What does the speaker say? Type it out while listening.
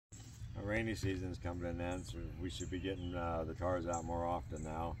rainy season's coming to an end, so we should be getting the cars out more often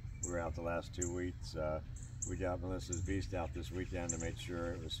now. We were out the last 2 weeks. We got Melissa's Beast out this weekend to make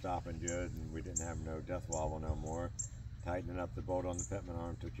sure it was stopping good and we didn't have no death wobble no more. Tightening up the bolt on the Pitman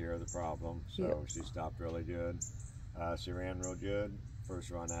arm took care of the problem, so she stopped really good. She ran real good.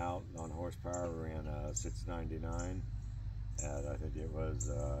 First run out on horsepower, we ran 699. And I think it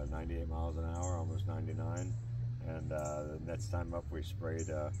was 98 miles an hour, almost 99. And the next time up, we sprayed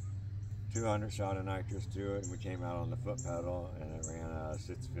 200 shot of nitrous to it, and we came out on the foot pedal, and it ran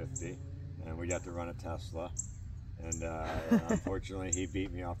 650. And we got to run a Tesla. And unfortunately, he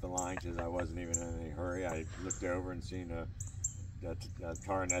beat me off the line because I wasn't even in any hurry. I looked over and seen a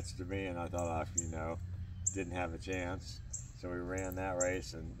car next to me, and I thought, you know, didn't have a chance. So we ran that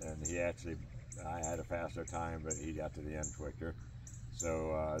race, and he actually, I had a faster time, but he got to the end quicker.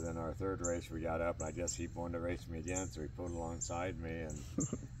 So then our third race, we got up, and I guess he wanted to race me again, so he pulled alongside me, and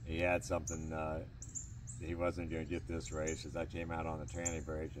he had something, he wasn't going to get this race, as I came out on the tranny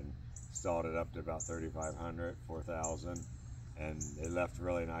brake and stalled it up to about 3,500, 4,000, and it left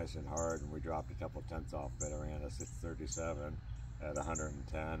really nice and hard, and we dropped a couple tenths off it. I ran a 637 at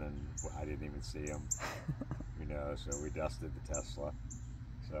 110, and I didn't even see him, you know, so we dusted the Tesla.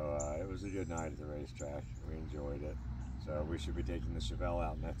 So it was a good night at the racetrack. We enjoyed it. So we should be taking the Chevelle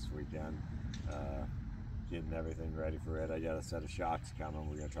out next weekend, getting everything ready for it. I got a set of shocks coming.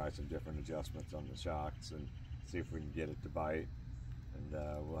 We're going to try some different adjustments on the shocks and see if we can get it to bite.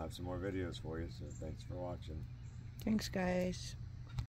 And we'll have some more videos for you, so thanks for watching. Thanks, guys.